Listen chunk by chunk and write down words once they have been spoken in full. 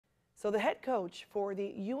So the head coach for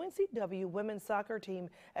the UNCW women's soccer team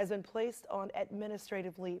has been placed on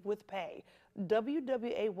administrative leave with pay.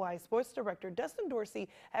 WWAY Sports Director Dustin Dorsey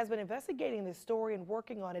has been investigating this story and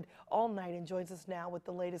working on it all night and joins us now with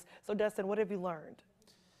the latest. So Dustin, what have you learned?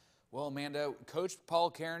 Well, Amanda, Coach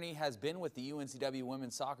Paul-Cairney has been with the UNCW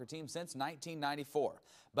women's soccer team since 1994.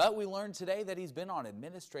 But we learned today that he's been on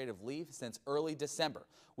administrative leave since early December.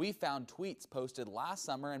 We found tweets posted last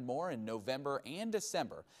summer and more in November and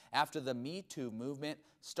December after the Me Too movement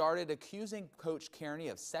started accusing Coach Cairney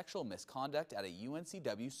of sexual misconduct at a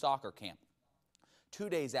UNCW soccer camp. 2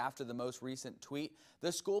 days after the most recent tweet,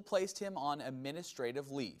 the school placed him on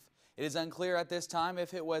administrative leave. It is unclear at this time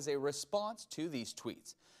if it was a response to these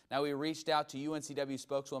tweets. Now, we reached out to UNCW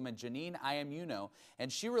spokeswoman Janine Iamuno,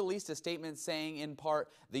 and she released a statement saying, in part,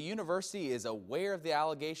 the university is aware of the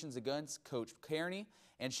allegations against Coach Cairney,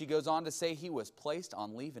 and she goes on to say he was placed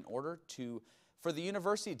on leave in order for the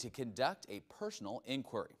university to conduct a personal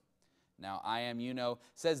inquiry. Now, Iamuno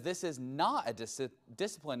says this is not a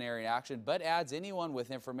disciplinary action, but adds anyone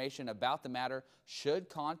with information about the matter should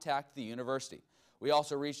contact the university. We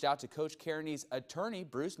also reached out to Coach Cairney's attorney,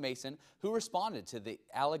 Bruce Mason, who responded to the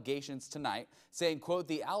allegations tonight, saying, quote,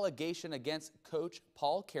 the allegation against Coach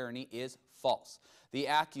Paul Cairney is false. The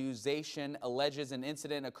accusation alleges an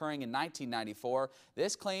incident occurring in 1994.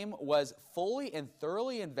 This claim was fully and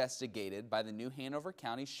thoroughly investigated by the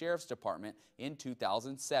New-Hanover-County Sheriff's Department in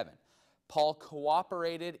 2007. Paul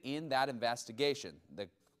cooperated in that investigation. The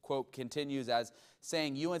quote continues as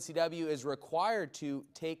saying UNCW is required to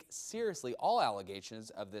take seriously all allegations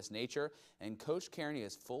of this nature, and Coach Cairney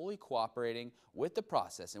is fully cooperating with the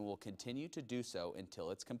process and will continue to do so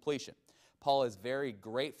until its completion. Paul is very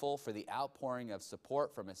grateful for the outpouring of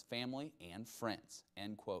support from his family and friends,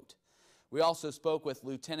 end quote. We also spoke with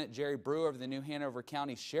Lieutenant Jerry Brewer of the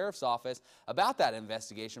New-Hanover-County Sheriff's Office about that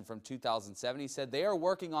investigation from 2007. He said they are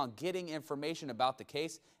working on getting information about the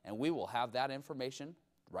case, and we will have that information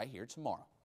right here tomorrow.